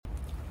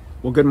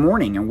Well, good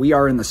morning, and we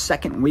are in the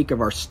second week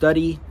of our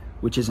study,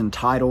 which is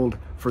entitled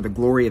For the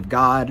Glory of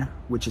God,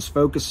 which is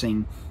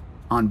focusing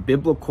on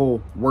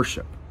biblical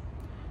worship.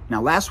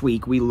 Now, last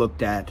week we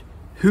looked at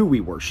who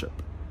we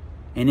worship,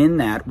 and in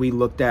that we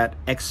looked at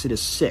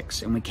Exodus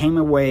 6, and we came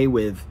away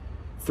with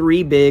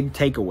three big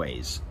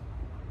takeaways.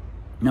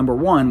 Number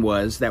one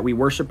was that we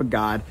worship a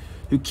God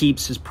who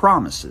keeps his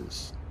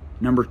promises.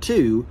 Number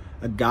two,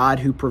 a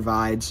God who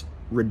provides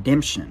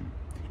redemption.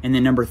 And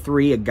then number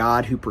three, a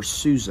God who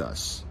pursues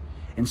us.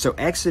 And so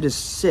Exodus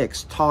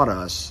 6 taught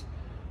us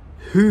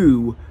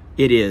who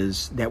it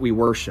is that we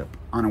worship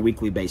on a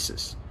weekly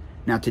basis.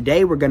 Now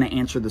today we're going to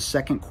answer the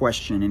second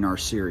question in our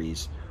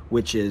series,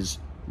 which is,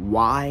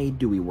 why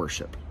do we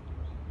worship?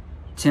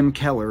 Tim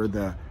Keller,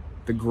 the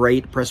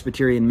great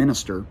Presbyterian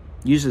minister,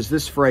 uses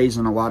this phrase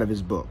in a lot of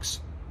his books.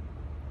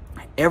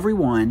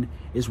 Everyone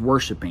is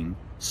worshiping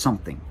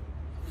something.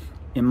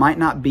 It might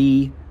not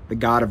be the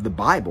God of the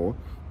Bible,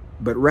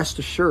 but rest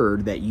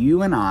assured that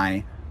you and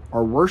I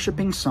are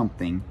worshiping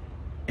something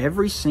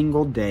every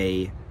single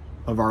day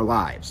of our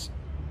lives.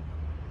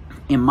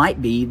 It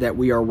might be that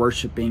we are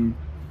worshiping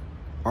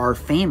our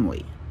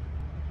family.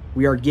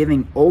 We are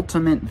giving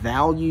ultimate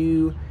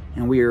value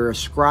and we are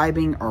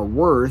ascribing our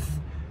worth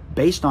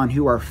based on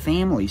who our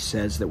family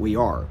says that we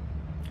are.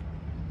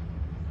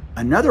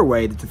 Another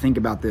way to think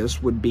about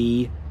this would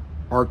be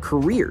our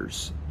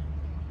careers.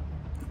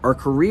 Our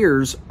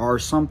careers are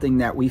something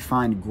that we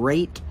find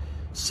great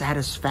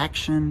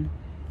satisfaction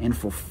and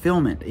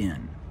fulfillment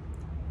in.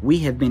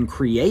 We have been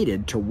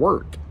created to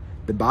work.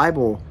 The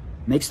Bible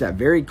makes that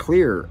very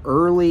clear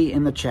early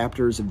in the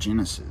chapters of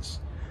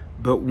Genesis.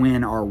 But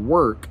when our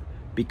work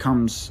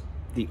becomes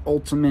the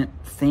ultimate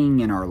thing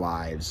in our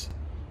lives,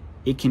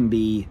 it can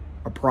be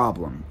a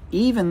problem.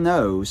 Even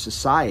though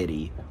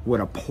society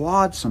would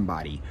applaud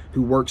somebody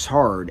who works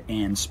hard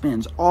and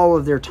spends all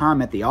of their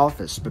time at the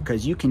office,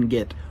 because you can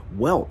get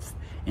wealth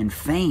and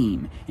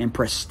fame and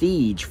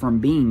prestige from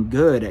being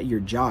good at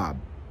your job.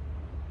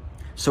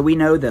 So we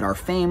know that our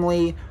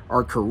family,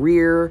 our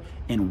career,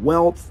 and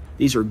wealth,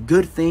 these are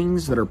good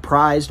things that are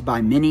prized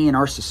by many in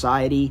our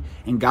society,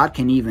 and God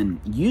can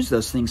even use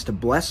those things to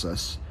bless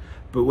us.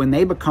 But when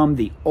they become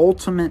the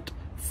ultimate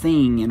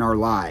thing in our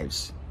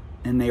lives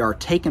and they are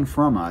taken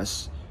from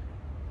us,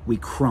 we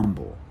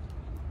crumble.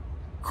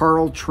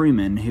 Carl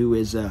Trueman, who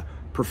is a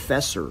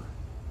professor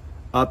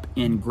up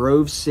in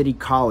Grove City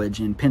College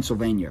in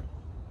Pennsylvania,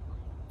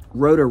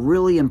 wrote a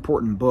really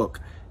important book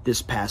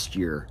this past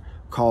year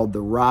called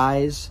The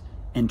Rise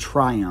and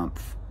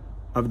Triumph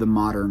of the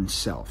Modern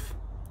Self.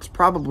 It's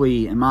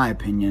probably, in my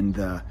opinion,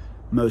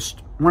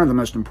 one of the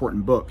most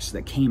important books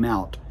that came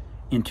out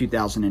in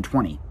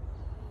 2020.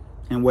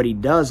 And what he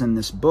does in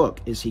this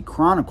book is he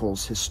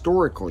chronicles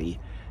historically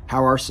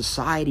how our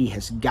society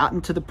has gotten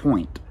to the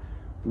point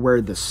where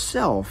the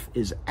self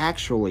is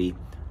actually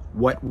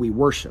what we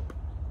worship.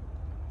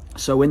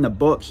 So in the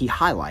book, he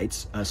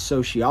highlights a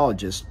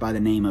sociologist by the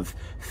name of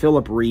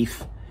Philip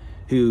Reef,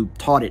 who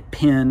taught at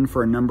Penn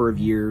for a number of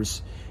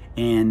years.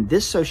 And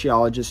this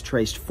sociologist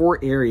traced four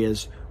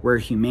areas where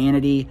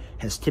humanity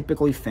has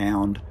typically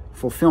found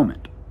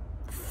fulfillment.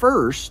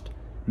 First,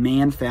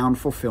 man found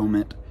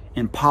fulfillment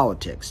in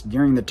politics.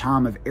 During the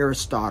time of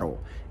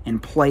Aristotle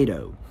and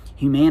Plato,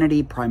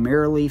 humanity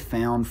primarily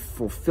found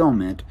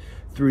fulfillment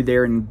through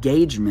their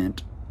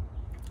engagement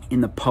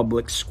in the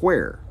public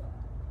square.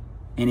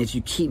 And as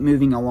you keep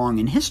moving along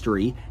in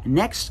history,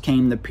 next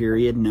came the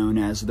period known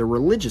as the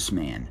religious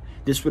man.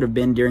 This would have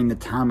been during the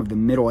time of the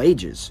Middle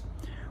Ages,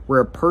 where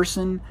a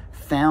person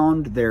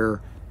found their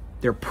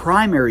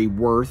primary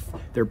worth,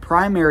 their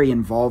primary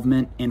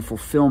involvement and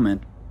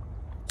fulfillment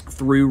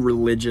through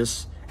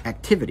religious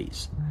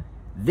activities.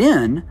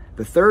 Then,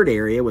 the third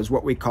area was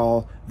what we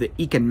call the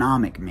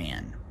economic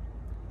man.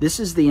 This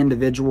is the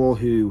individual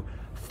who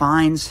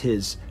finds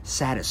his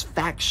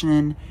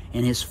satisfaction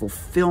and his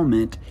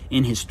fulfillment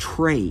in his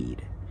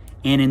trade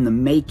and in the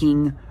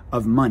making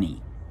of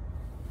money.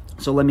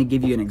 So let me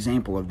give you an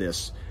example of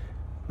this.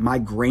 My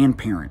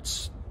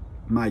grandparents,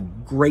 my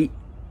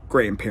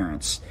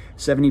great-grandparents,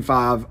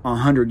 75,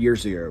 100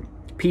 years ago,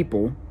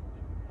 people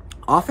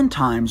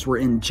oftentimes were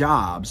in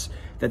jobs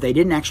that they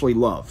didn't actually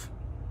love.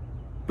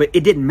 But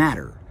it didn't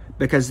matter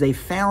because they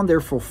found their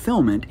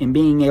fulfillment in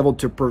being able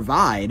to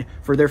provide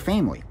for their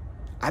family.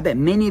 I bet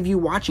many of you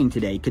watching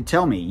today could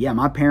tell me, yeah,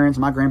 my parents,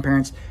 my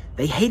grandparents,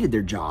 they hated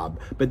their job,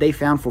 but they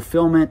found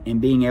fulfillment in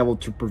being able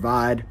to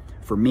provide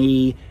for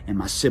me and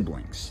my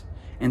siblings.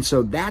 And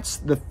so that's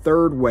the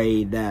third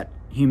way that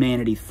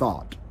humanity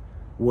thought,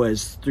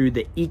 was through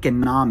the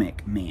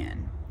economic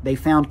man. They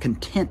found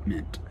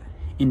contentment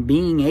in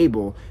being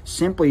able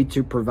simply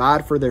to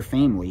provide for their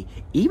family,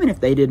 even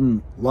if they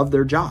didn't love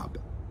their job.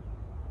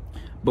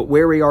 But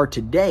where we are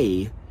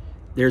today,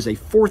 there's a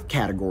fourth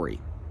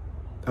category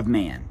of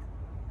man,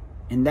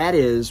 and that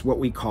is what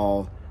we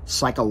call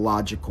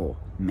psychological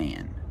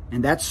man.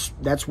 And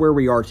that's where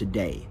we are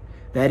today.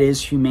 That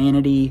is,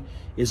 humanity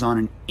is on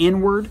an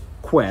inward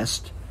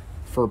quest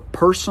for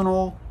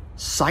personal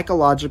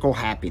psychological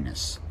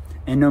happiness.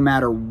 And no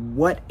matter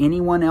what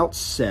anyone else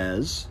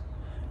says,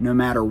 no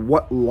matter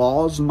what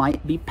laws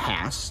might be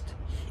passed,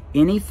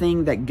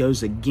 anything that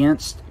goes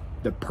against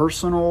the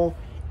personal,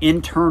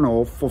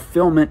 internal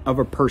fulfillment of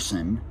a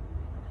person,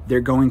 they're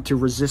going to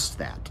resist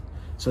that.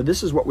 So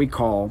this is what we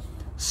call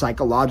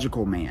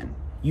psychological man.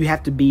 You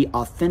have to be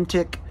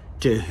authentic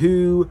to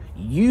who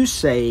you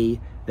say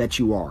that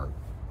you are.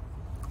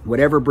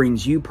 Whatever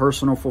brings you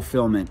personal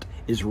fulfillment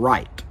is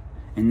right,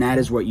 and that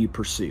is what you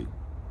pursue.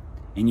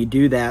 And you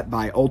do that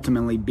by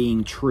ultimately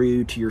being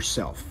true to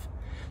yourself.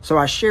 So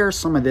I share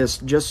some of this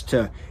just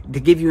to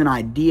give you an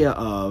idea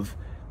of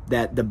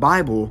that the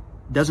Bible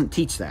doesn't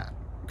teach that,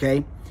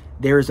 okay?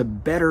 There is a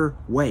better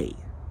way.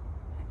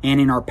 And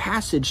in our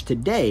passage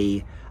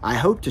today, I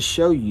hope to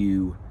show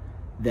you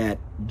that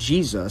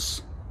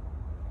Jesus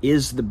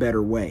is the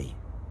better way.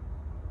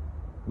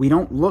 We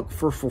don't look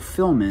for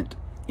fulfillment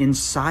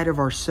inside of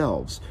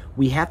ourselves.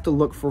 We have to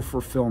look for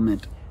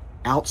fulfillment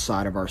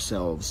outside of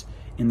ourselves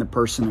in the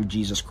person of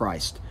Jesus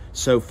Christ.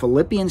 So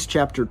Philippians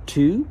chapter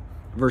 2,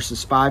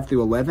 verses 5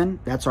 through 11,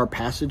 that's our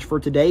passage for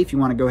today. If you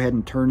want to go ahead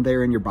and turn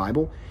there in your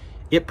Bible,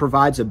 it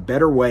provides a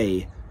better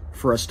way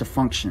for us to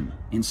function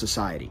in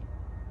society.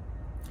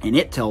 And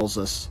it tells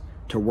us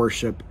to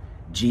worship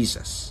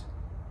Jesus.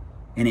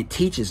 And it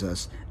teaches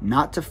us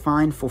not to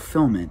find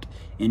fulfillment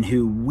in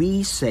who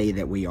we say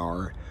that we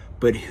are,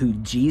 but who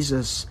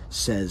Jesus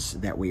says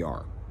that we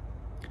are.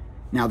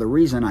 Now, the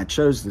reason I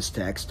chose this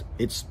text,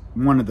 it's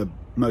one of the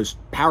most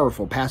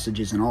powerful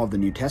passages in all of the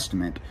New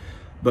Testament,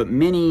 but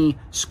many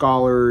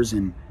scholars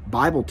and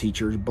Bible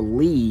teachers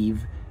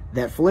believe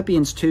that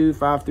Philippians 2,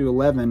 5 through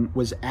 11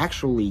 was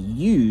actually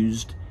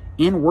used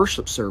in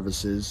worship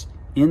services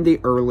in the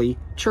early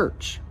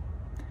church.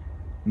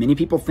 Many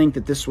people think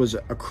that this was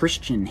a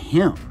Christian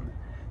hymn,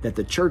 that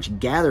the church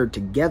gathered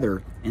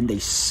together and they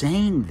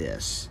sang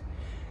this.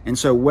 And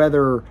so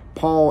whether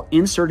Paul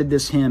inserted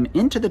this hymn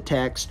into the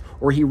text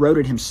or he wrote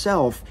it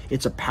himself,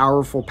 it's a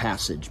powerful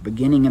passage,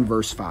 beginning in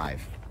verse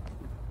 5.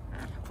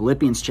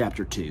 Philippians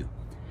chapter 2.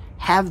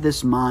 Have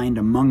this mind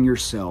among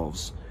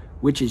yourselves,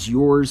 which is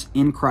yours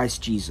in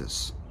Christ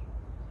Jesus,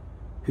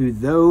 who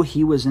though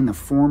he was in the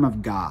form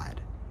of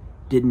God,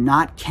 did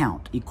not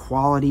count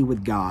equality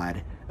with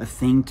God a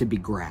thing to be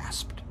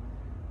grasped,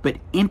 but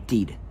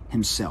emptied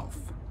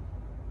himself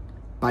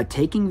by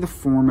taking the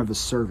form of a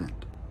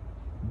servant,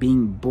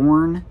 being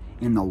born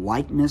in the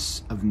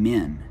likeness of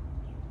men,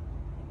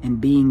 and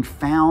being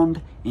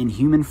found in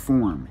human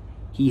form,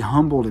 he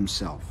humbled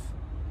himself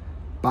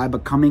by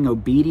becoming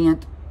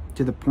obedient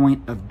to the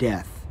point of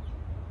death,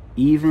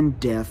 even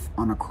death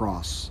on a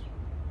cross.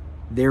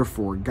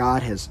 Therefore,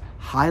 God has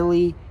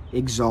highly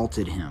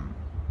exalted him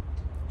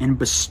and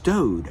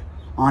bestowed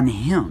on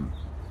him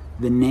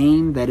the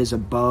name that is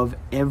above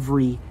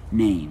every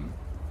name,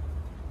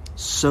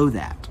 so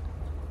that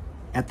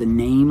at the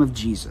name of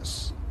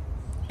Jesus,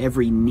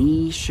 every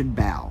knee should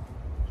bow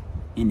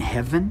in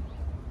heaven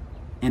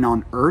and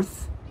on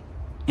earth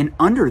and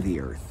under the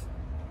earth,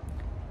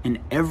 and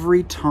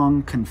every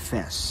tongue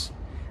confess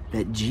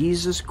that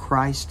Jesus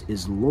Christ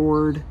is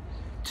Lord,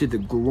 to the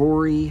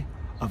glory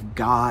of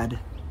God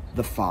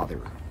the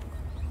Father.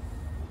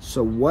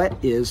 So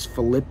what is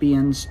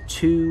Philippians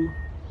 2,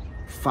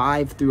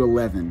 5 through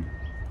 11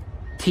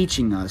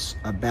 teaching us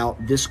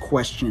about this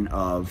question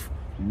of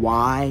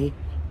why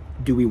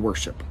do we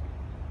worship?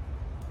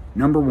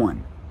 Number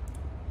one,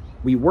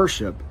 we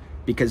worship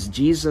because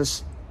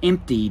Jesus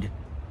emptied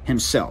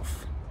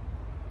himself.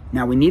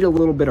 Now we need a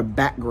little bit of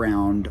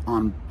background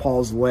on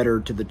Paul's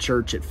letter to the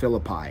church at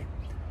Philippi.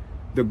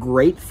 The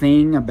great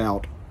thing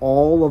about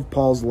all of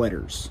Paul's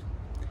letters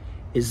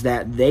is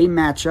that they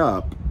match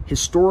up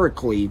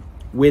historically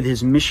with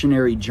his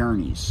missionary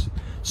journeys.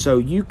 So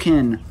you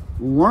can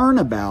learn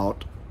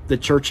about the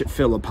church at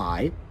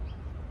Philippi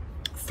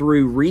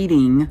through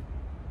reading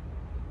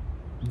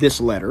this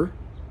letter,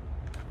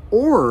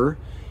 or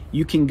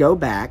you can go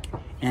back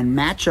and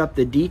match up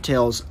the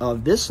details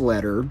of this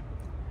letter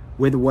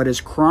with what is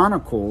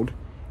chronicled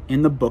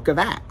in the book of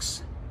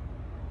Acts.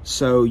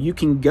 So you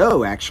can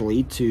go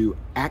actually to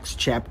Acts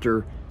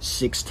chapter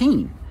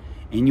 16,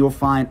 and you'll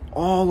find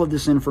all of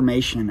this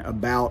information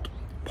about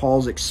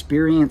Paul's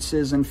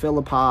experiences in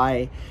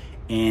Philippi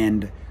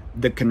and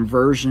the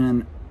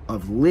conversion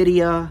of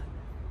Lydia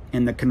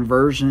and the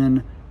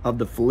conversion of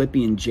the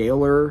Philippian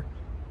jailer.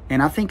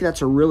 And I think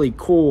that's a really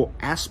cool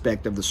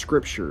aspect of the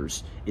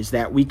scriptures, is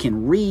that we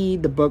can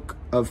read the book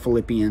of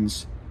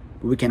Philippians,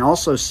 but we can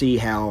also see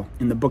how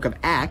in the book of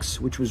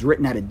Acts, which was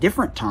written at a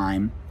different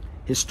time,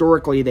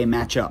 historically they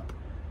match up.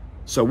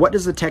 So what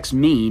does the text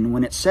mean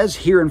when it says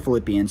here in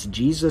Philippians,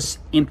 Jesus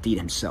emptied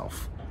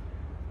himself?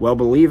 Well,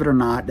 believe it or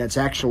not, that's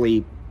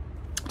actually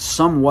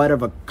somewhat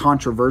of a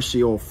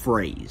controversial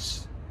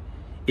phrase.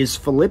 Is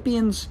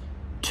Philippians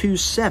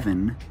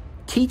 2:7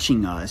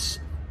 teaching us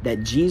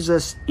that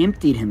Jesus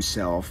emptied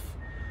himself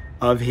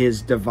of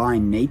his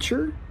divine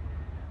nature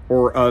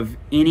or of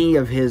any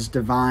of his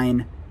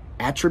divine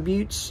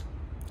attributes?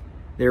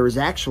 There was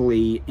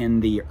actually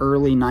in the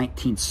early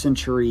 19th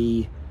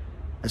century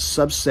a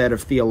subset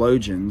of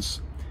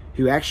theologians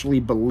who actually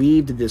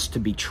believed this to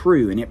be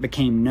true, and it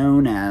became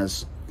known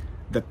as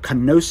the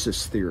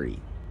kenosis theory.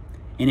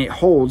 And it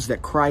holds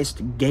that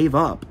Christ gave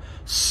up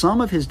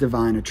some of his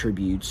divine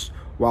attributes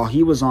while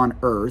he was on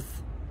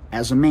earth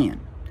as a man.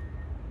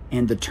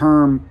 And the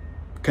term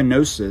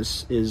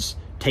kenosis is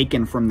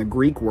taken from the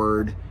Greek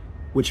word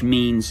which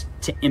means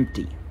to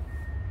empty.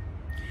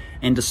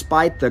 And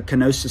despite the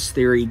kenosis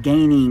theory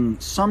gaining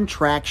some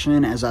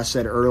traction, as I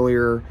said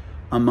earlier,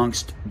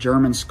 amongst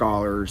German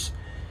scholars,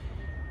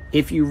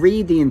 if you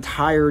read the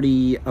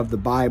entirety of the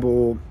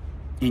Bible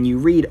and you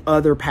read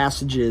other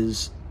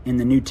passages in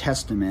the New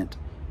Testament,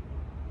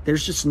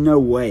 there's just no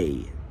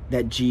way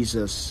that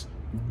Jesus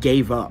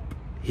gave up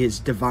his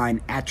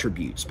divine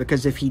attributes,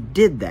 because if he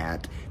did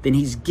that, then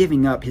he's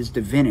giving up his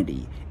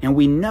divinity. And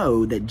we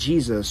know that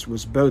Jesus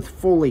was both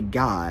fully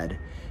God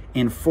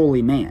and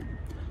fully man.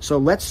 So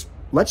let's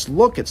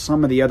look at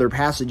some of the other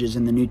passages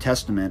in the New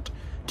Testament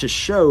to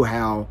show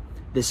how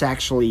this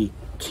actually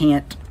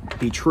can't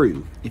be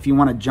true. If you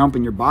want to jump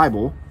in your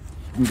Bible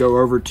and go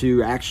over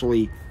to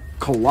actually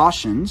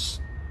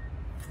Colossians,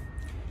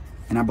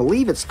 and I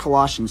believe it's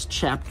Colossians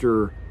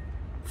chapter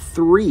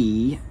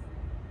 3.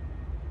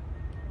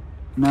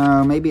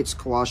 No, maybe it's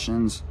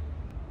Colossians.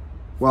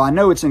 Well, I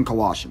know it's in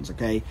Colossians,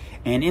 okay?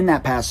 And in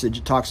that passage,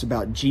 it talks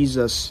about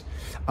Jesus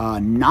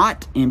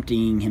not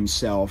emptying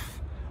himself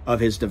of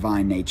his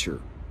divine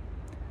nature.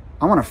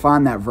 I want to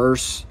find that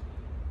verse.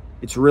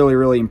 It's really,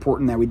 really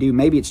important that we do.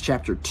 Maybe it's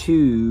chapter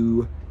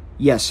 2.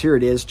 Yes, here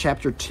it is,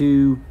 chapter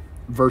 2,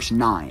 verse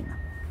 9.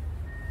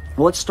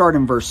 Well, let's start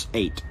in verse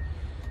 8.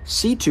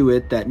 See to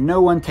it that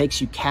no one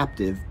takes you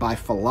captive by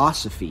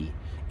philosophy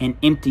and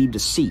empty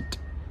deceit,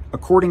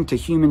 according to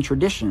human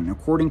tradition,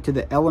 according to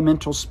the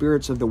elemental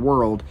spirits of the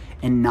world,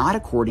 and not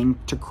according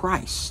to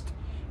Christ.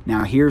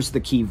 Now here's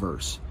the key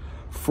verse.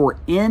 For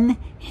in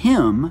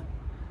him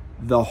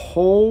the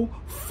whole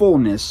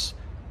fullness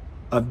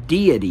of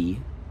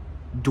deity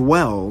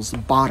dwells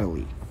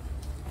bodily.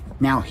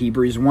 Now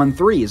Hebrews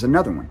 1:3 is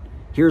another one.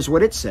 Here's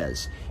what it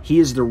says. He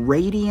is the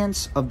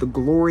radiance of the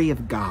glory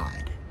of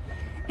God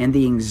and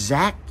the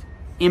exact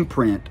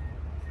imprint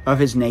of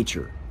his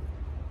nature.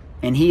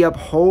 And he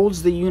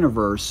upholds the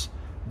universe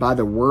by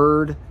the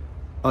word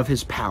of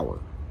his power.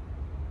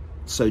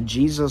 So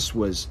Jesus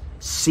was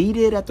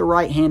seated at the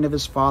right hand of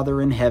his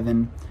Father in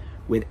heaven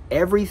with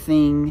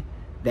everything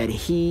that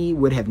he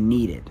would have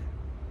needed.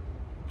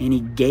 And he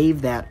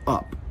gave that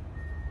up.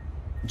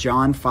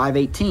 John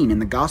 5:18 in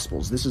the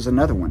Gospels, this is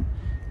another one.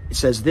 It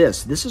says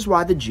this is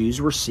why the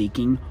Jews were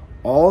seeking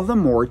all the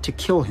more to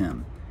kill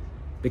him,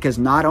 because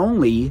not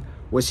only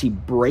was he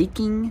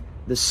breaking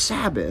the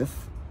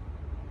Sabbath,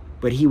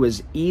 but he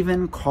was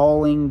even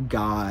calling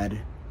God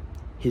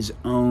his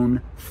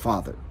own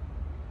Father,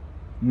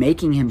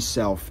 making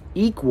himself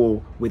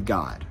equal with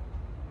God.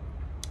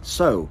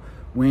 So,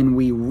 when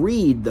we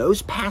read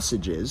those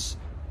passages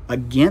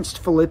against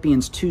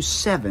Philippians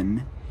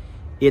 2:7,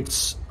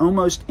 it's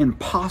almost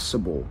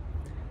impossible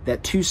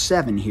that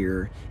 2:7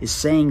 here is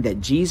saying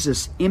that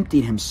Jesus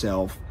emptied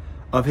himself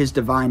of his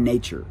divine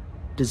nature.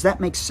 Does that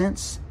make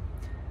sense?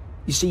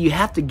 You see, you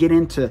have to get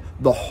into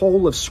the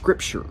whole of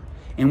Scripture.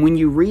 And when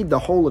you read the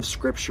whole of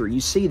Scripture, you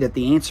see that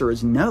the answer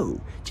is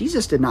no.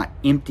 Jesus did not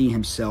empty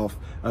himself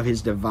of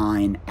his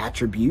divine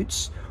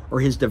attributes or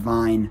his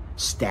divine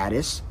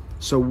status.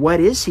 So what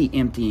is he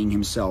emptying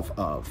himself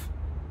of?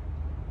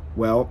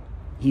 Well,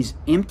 he's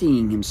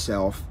emptying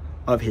himself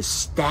of his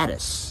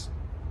status,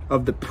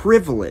 of the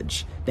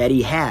privilege that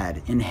he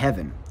had in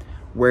heaven,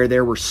 where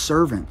there were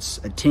servants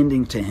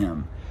attending to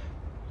him.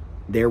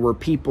 There were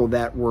people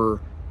that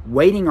were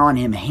waiting on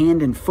him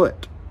hand and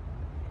foot.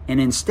 And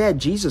instead,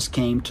 Jesus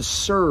came to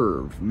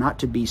serve, not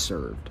to be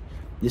served.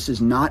 This is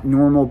not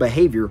normal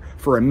behavior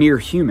for a mere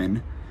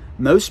human.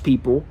 Most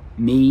people,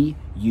 me,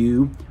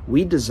 you,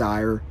 we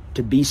desire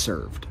to be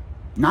served,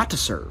 not to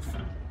serve.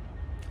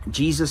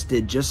 Jesus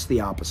did just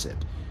the opposite.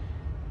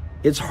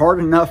 It's hard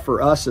enough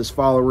for us as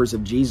followers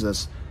of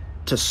Jesus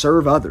to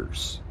serve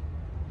others.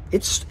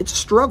 It's a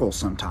struggle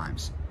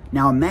sometimes.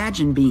 Now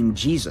imagine being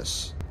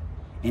Jesus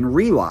and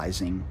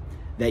realizing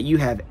that you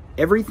have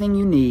everything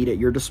you need at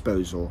your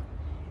disposal,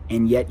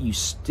 and yet you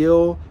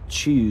still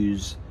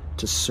choose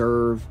to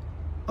serve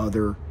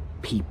other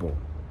people.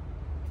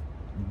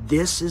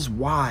 This is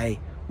why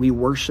we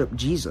worship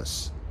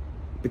Jesus,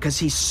 because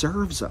he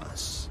serves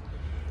us.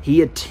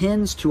 He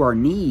attends to our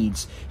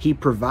needs. He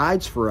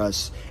provides for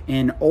us,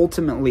 and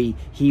ultimately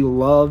he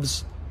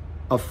loves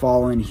a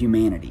fallen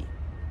humanity.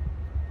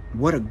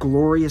 What a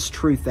glorious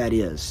truth that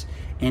is.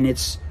 And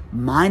it's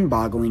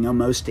mind-boggling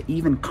almost to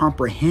even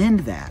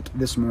comprehend that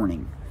this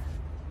morning.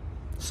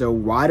 So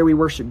why do we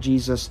worship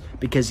Jesus?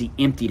 Because he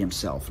emptied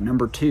himself.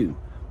 Number 2,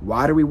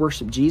 why do we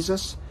worship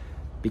Jesus?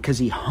 Because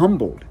he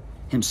humbled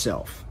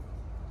himself.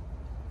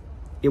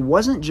 It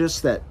wasn't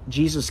just that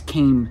Jesus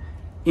came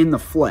in the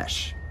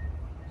flesh,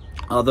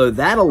 although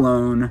that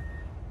alone,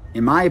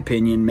 in my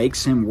opinion,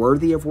 makes him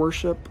worthy of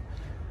worship.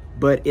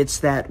 But it's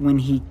that when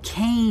he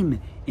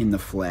came in the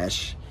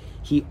flesh,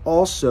 he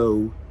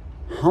also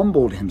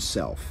humbled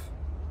himself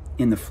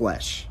in the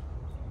flesh.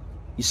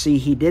 You see,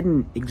 he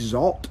didn't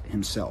exalt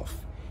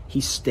himself.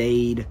 He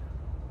stayed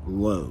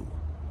low.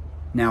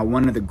 Now,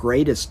 one of the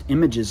greatest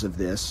images of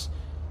this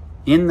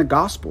in the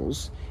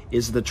Gospels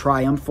is the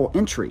triumphal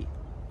entry.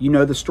 You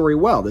know the story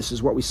well. This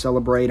is what we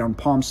celebrate on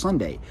Palm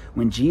Sunday,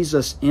 when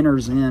Jesus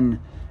enters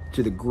in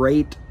to the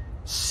great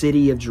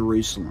city of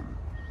Jerusalem.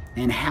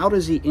 And how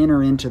does he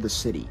enter into the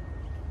city?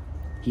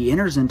 He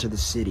enters into the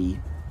city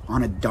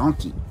on a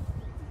donkey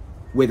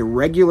with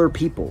regular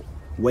people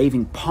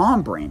waving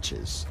palm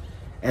branches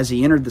as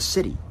he entered the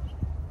city.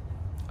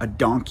 A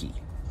donkey,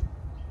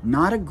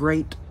 not a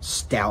great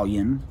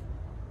stallion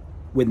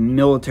with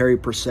military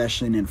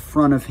procession in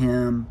front of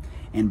him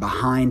and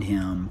behind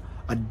him,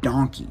 a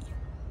donkey,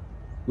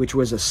 which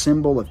was a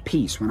symbol of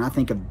peace. When I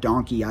think of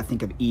donkey, I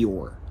think of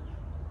Eeyore,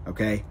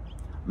 okay?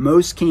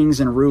 Most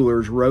kings and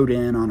rulers rode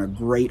in on a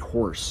great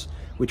horse,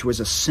 which was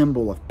a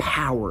symbol of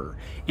power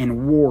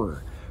and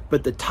war.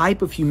 But the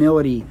type of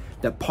humility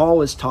that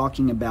Paul is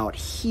talking about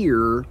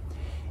here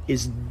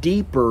is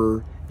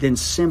deeper than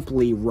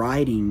simply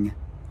riding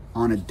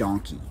on a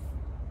donkey.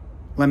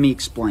 Let me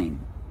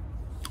explain.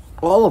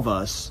 All of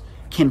us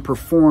can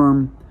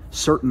perform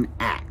certain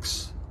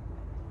acts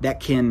that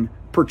can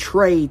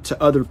portray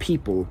to other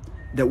people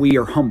that we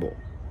are humble.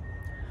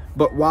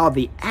 But while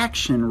the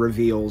action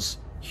reveals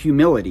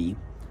humility,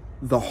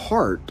 the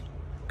heart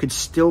could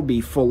still be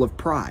full of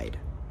pride.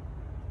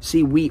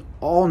 See, we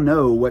all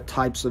know what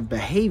types of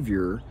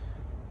behavior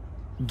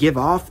give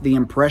off the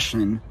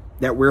impression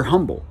that we're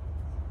humble.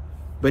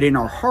 But in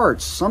our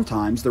hearts,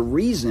 sometimes the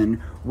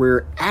reason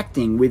we're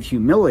acting with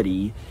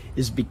humility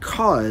is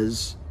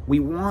because we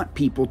want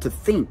people to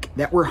think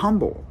that we're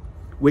humble,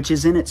 which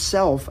is in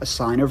itself a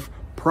sign of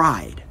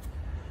pride.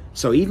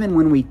 So even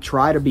when we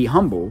try to be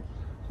humble,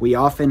 we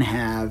often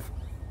have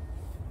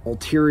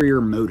ulterior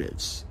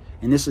motives.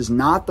 And this is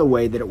not the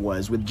way that it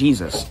was with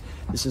Jesus.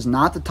 This is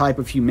not the type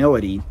of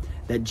humility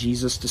that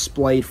Jesus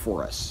displayed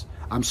for us.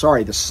 I'm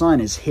sorry, the sun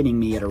is hitting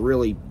me at a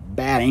really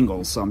bad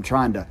angle, so I'm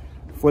trying to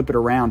flip it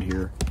around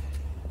here.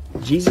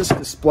 Jesus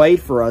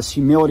displayed for us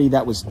humility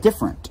that was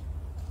different.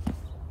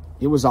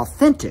 It was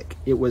authentic,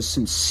 it was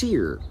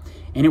sincere,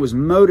 and it was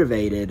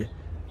motivated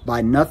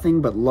by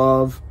nothing but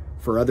love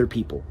for other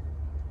people.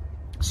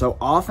 So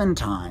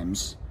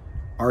oftentimes,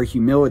 our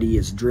humility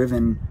is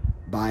driven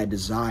by a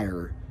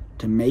desire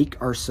to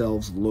make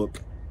ourselves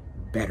look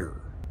better.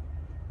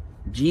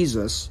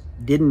 Jesus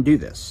didn't do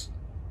this.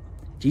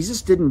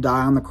 Jesus didn't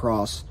die on the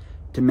cross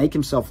to make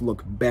himself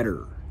look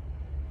better.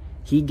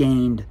 He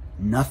gained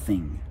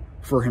nothing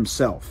for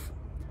himself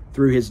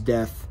through his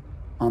death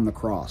on the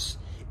cross.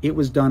 It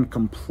was done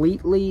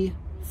completely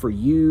for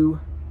you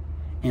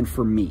and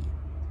for me,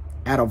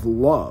 out of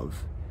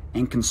love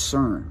and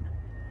concern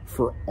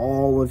for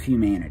all of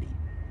humanity.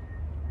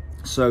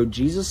 So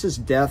Jesus'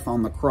 death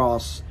on the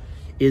cross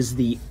is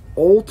the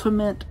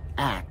ultimate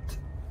act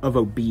of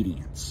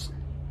obedience.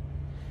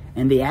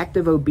 And the act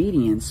of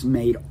obedience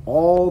made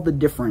all the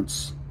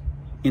difference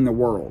in the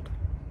world,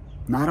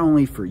 not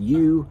only for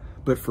you,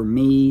 but for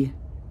me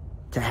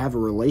to have a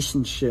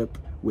relationship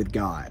with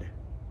God.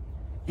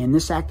 And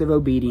this act of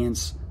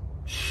obedience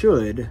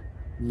should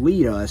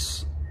lead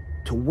us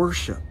to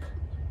worship,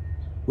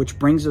 which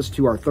brings us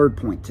to our third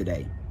point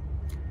today.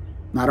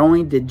 Not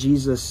only did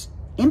Jesus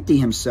empty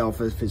himself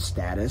of his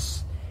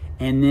status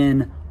and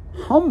then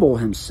humble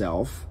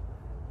himself,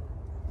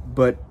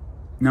 but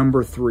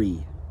number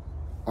 3,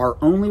 our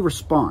only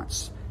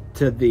response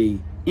to the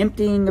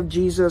emptying of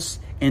Jesus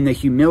and the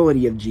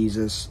humility of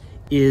Jesus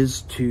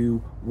is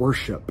to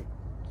worship.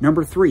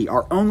 Number 3,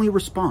 our only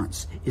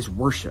response is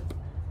worship.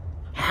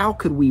 How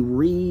could we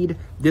read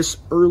this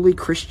early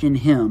Christian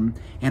hymn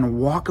and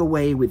walk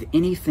away with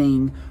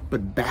anything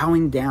but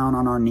bowing down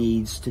on our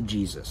knees to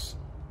Jesus?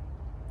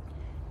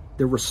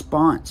 The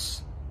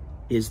response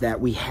is that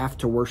we have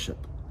to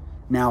worship.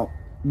 Now,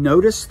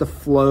 notice the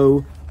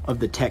flow of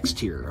the text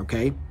here,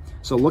 okay?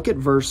 So look at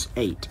verse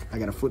 8. I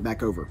got to flip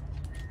back over.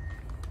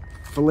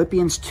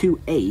 Philippians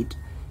 2:8,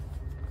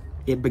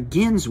 it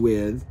begins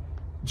with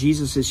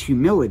Jesus'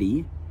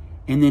 humility,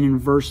 and then in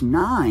verse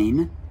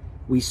 9,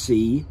 we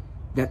see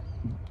that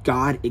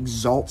God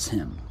exalts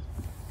him.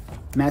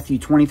 Matthew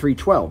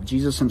 23:12,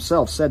 Jesus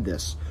himself said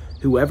this,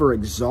 "Whoever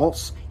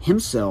exalts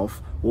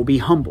himself will be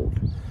humbled,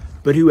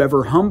 but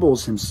whoever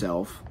humbles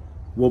himself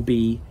will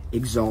be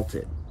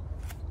exalted."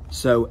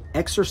 So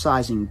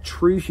exercising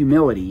true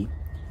humility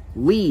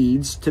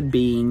leads to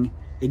being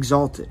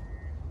exalted.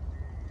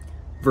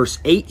 Verse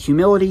 8,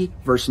 humility.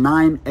 Verse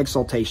 9,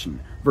 exaltation.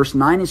 Verse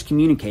 9 is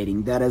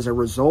communicating that as a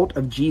result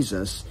of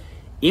Jesus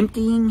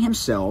emptying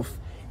himself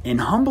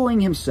and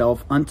humbling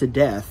himself unto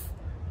death,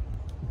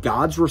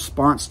 God's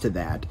response to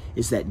that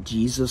is that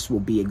Jesus will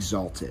be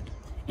exalted,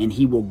 and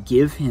he will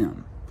give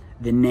him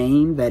the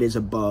name that is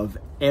above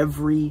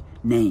every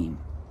name,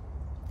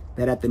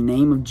 that at the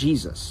name of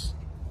Jesus,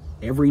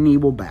 every knee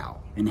will bow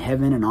in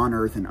heaven and on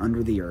earth and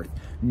under the earth.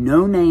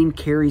 No name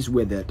carries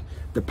with it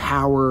the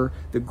power,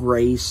 the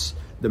grace,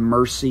 the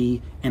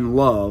mercy, and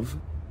love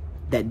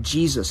that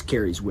Jesus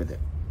carries with it.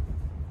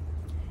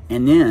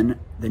 And then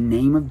the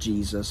name of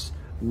Jesus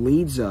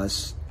leads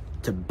us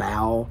to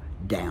bow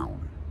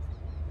down.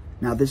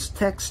 Now, this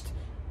text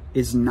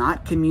is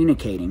not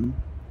communicating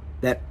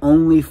that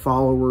only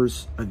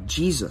followers of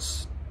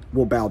Jesus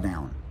will bow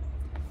down.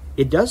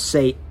 It does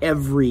say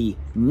every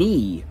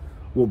knee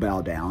will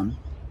bow down.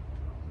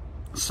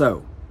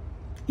 So,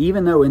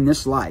 even though in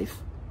this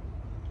life,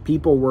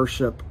 people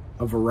worship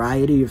a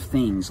variety of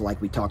things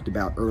like we talked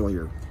about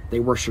earlier, they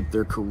worship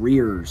their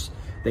careers,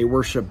 they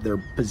worship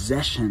their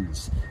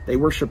possessions, they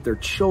worship their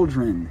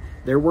children,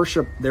 they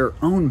worship their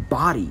own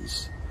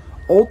bodies.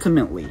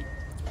 Ultimately,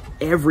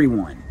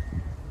 everyone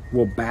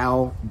will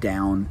bow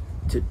down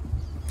to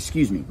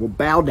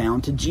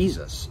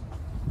Jesus.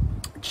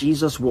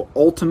 Jesus will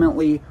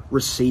ultimately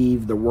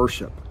receive the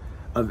worship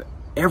of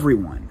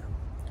everyone,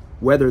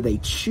 whether they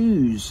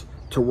choose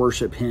to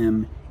worship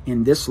him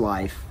in this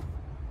life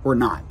or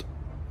not.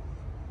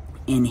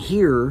 And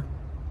here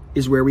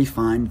is where we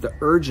find the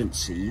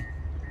urgency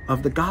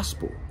of the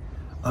gospel,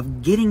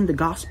 of getting the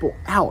gospel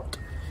out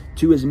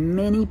to as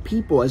many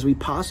people as we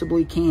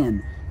possibly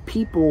can.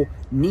 People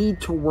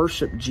need to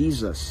worship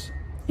Jesus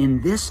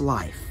in this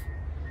life,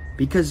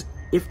 because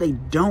if they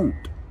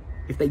don't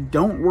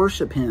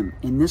worship him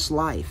in this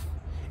life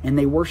and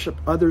they worship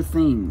other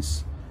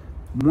things,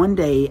 one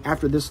day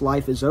after this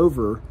life is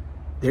over,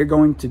 they're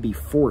going to be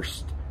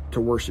forced to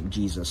worship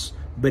Jesus,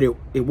 but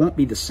it won't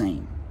be the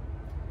same.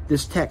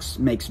 This text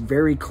makes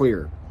very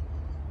clear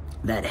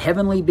that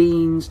heavenly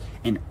beings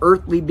and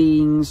earthly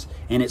beings,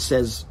 and it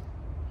says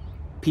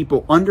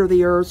people under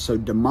the earth, so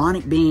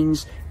demonic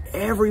beings,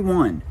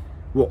 everyone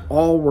will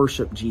all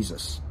worship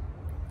Jesus.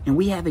 And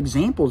we have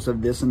examples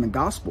of this in the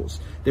Gospels.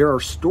 There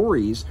are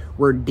stories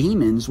where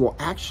demons will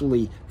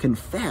actually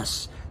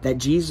confess that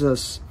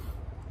Jesus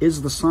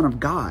is the Son of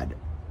God.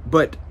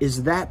 But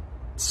is that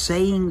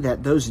saying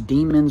that those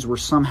demons were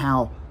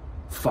somehow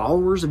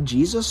followers of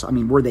Jesus? I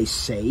mean, were they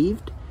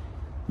saved?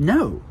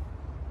 No.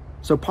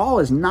 So Paul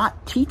is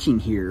not teaching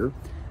here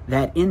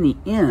that in the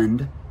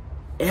end,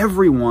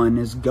 everyone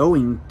is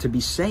going to be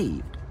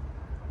saved.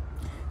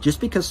 Just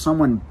because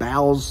someone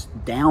bows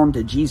down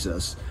to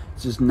Jesus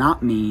does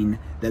not mean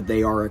that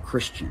they are a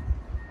Christian.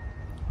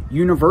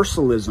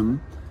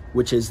 Universalism,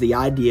 which is the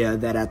idea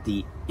that at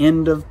the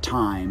end of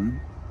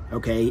time,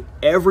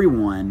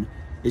 everyone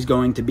is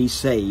going to be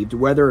saved,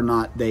 whether or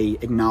not they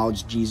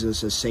acknowledge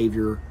Jesus as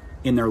Savior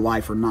in their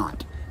life or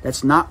not.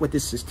 That's not what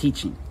this is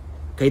teaching.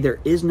 There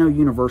is no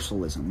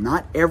universalism.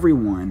 Not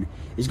everyone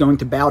is going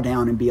to bow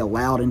down and be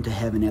allowed into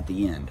heaven at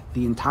the end.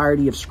 The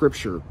entirety of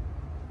Scripture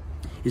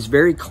is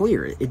very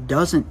clear. It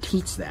doesn't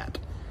teach that.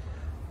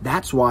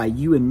 That's why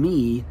you and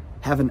me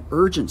have an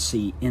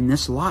urgency in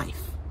this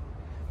life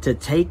to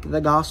take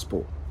the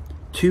gospel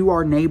to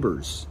our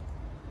neighbors,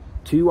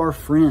 to our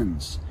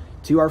friends,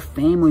 to our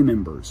family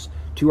members,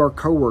 to our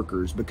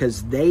coworkers,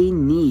 because they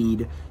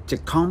need to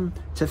come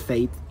to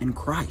faith in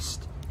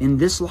Christ in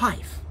this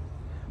life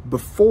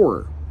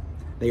before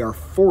they are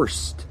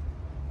forced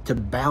to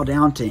bow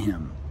down to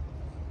him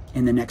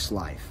in the next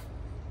life.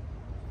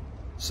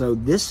 So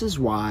this is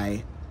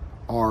why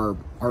our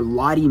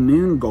Lottie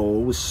Moon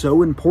goal was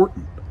so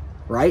important,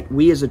 right?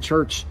 We as a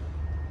church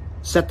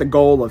set the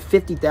goal of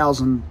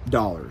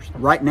 $50,000.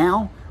 Right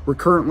now, we're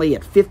currently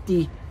at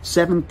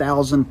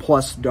 $57,000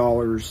 plus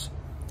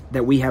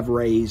that we have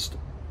raised.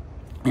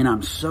 And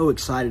I'm so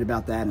excited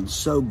about that and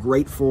so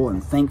grateful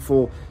and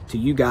thankful to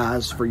you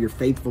guys for your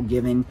faithful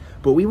giving.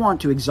 But we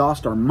want to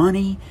exhaust our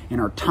money and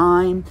our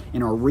time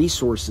and our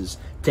resources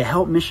to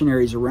help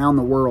missionaries around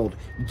the world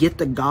get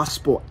the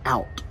gospel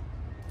out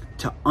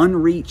to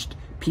unreached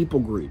people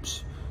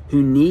groups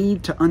who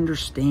need to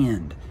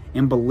understand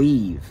and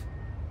believe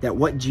that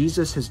what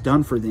Jesus has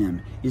done for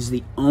them is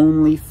the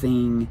only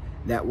thing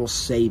that will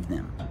save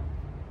them.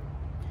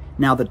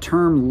 Now, the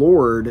term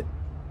Lord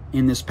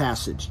in this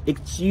passage,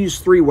 it's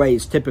used three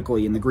ways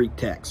typically in the Greek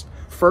text.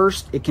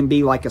 First, it can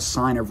be like a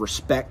sign of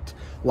respect,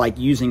 like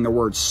using the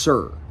word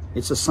sir.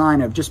 It's a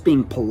sign of just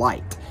being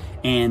polite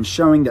and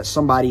showing that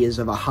somebody is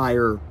of a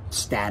higher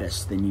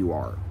status than you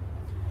are.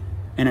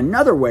 And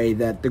another way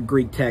that the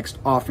Greek text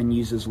often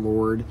uses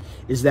Lord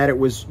is that it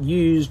was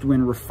used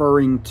when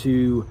referring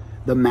to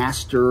the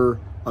master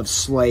of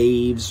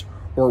slaves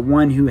or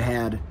one who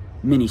had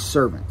many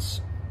servants.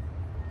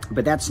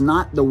 But that's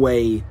not the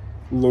way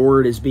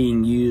Lord is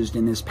being used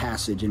in this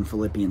passage in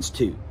Philippians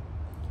 2.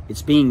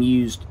 It's being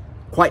used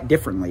quite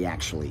differently,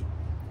 actually.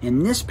 In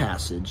this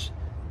passage,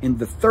 and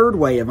the third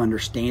way of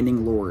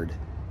understanding Lord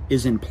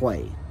is in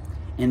play,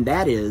 and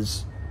that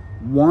is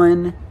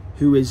one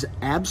who is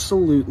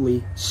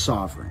absolutely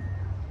sovereign.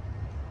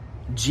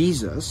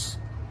 Jesus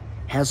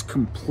has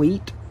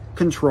complete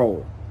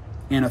control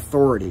and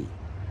authority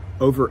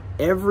over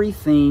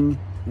everything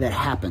that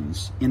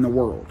happens in the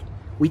world.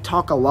 I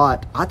talk a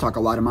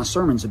lot in my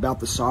sermons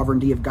about the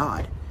sovereignty of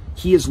God.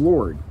 He is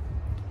Lord,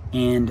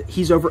 and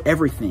he's over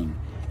everything.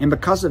 And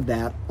because of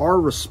that, our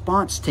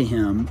response to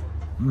him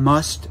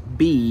must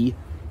be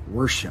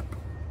worship.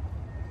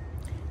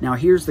 Now,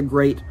 here's the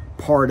great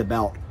part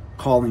about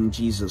calling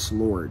Jesus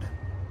Lord.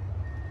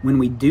 When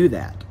we do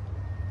that,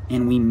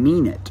 and we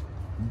mean it,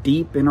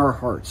 deep in our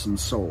hearts and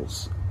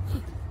souls.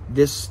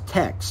 This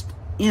text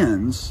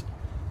ends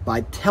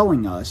by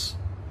telling us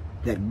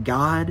that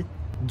God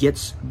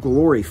gets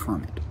glory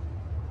from it.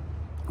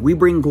 We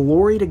bring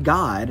glory to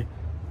God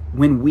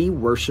when we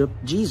worship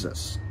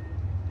Jesus.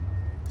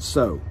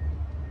 So,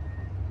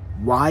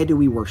 why do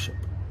we worship?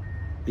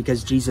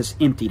 Because Jesus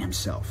emptied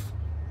himself.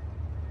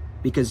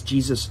 Because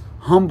Jesus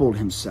humbled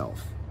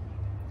himself.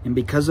 And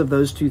because of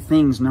those two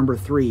things, number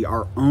 3,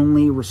 our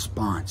only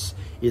response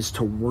is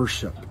to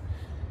worship.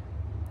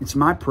 It's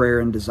my prayer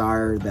and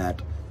desire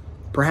that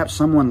perhaps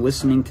someone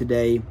listening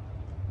today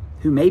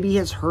who maybe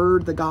has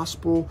heard the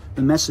gospel,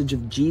 the message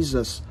of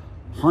Jesus,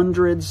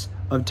 hundreds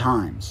of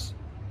times,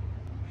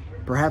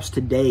 perhaps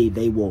today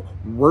they will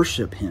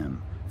worship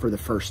him for the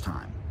first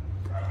time,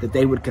 that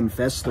they would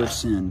confess their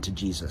sin to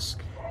Jesus,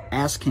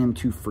 ask him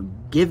to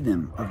forgive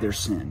them of their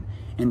sin,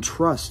 and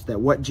trust that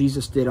what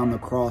Jesus did on the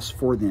cross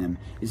for them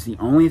is the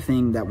only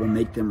thing that will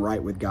make them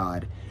right with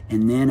God.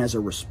 And then as a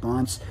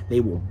response, they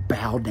will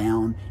bow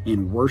down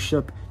in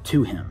worship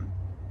to him.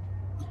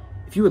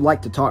 If you would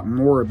like to talk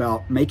more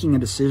about making a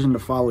decision to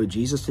follow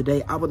Jesus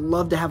today, I would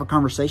love to have a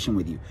conversation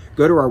with you.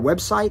 Go to our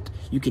website.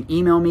 You can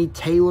email me,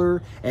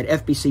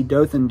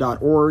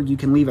 taylor@fbcdothan.org. You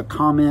can leave a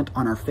comment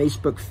on our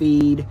Facebook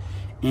feed,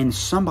 and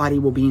somebody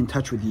will be in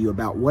touch with you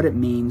about what it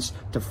means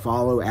to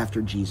follow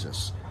after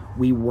Jesus.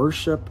 We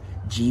worship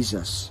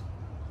Jesus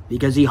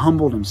because he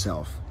humbled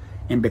himself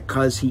and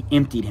because he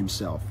emptied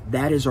himself.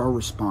 That is our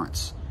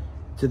response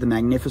to the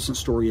magnificent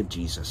story of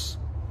Jesus.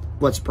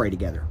 Let's pray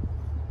together.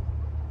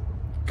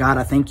 God,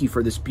 I thank you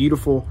for this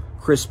beautiful,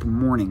 crisp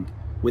morning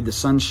with the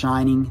sun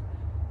shining.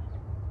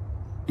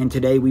 And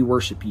today we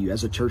worship you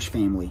as a church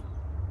family.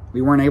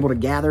 We weren't able to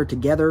gather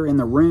together in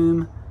the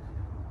room,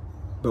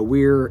 but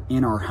we're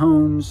in our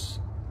homes,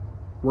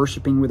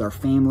 worshiping with our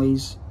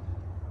families.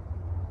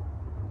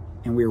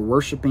 And we're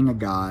worshiping a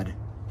God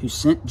who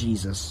sent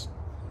Jesus,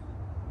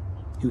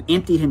 who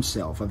emptied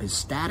himself of his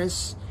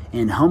status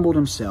and humbled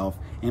himself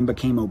and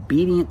became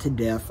obedient to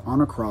death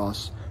on a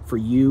cross for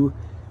you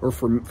or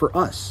for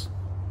us.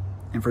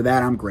 And for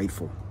that, I'm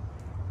grateful.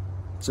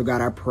 So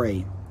God, I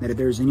pray that if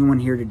there's anyone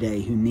here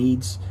today who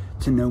needs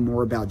to know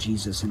more about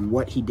Jesus and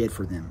what he did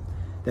for them,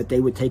 that they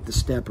would take the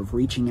step of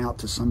reaching out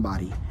to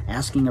somebody,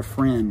 asking a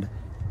friend,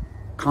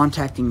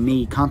 contacting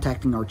me,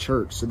 contacting our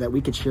church, so that we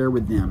could share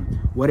with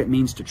them what it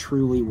means to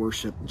truly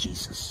worship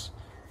Jesus.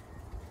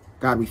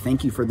 God, we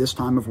thank you for this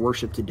time of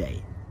worship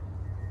today.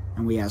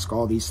 And we ask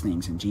all these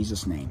things in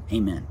Jesus' name.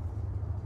 Amen.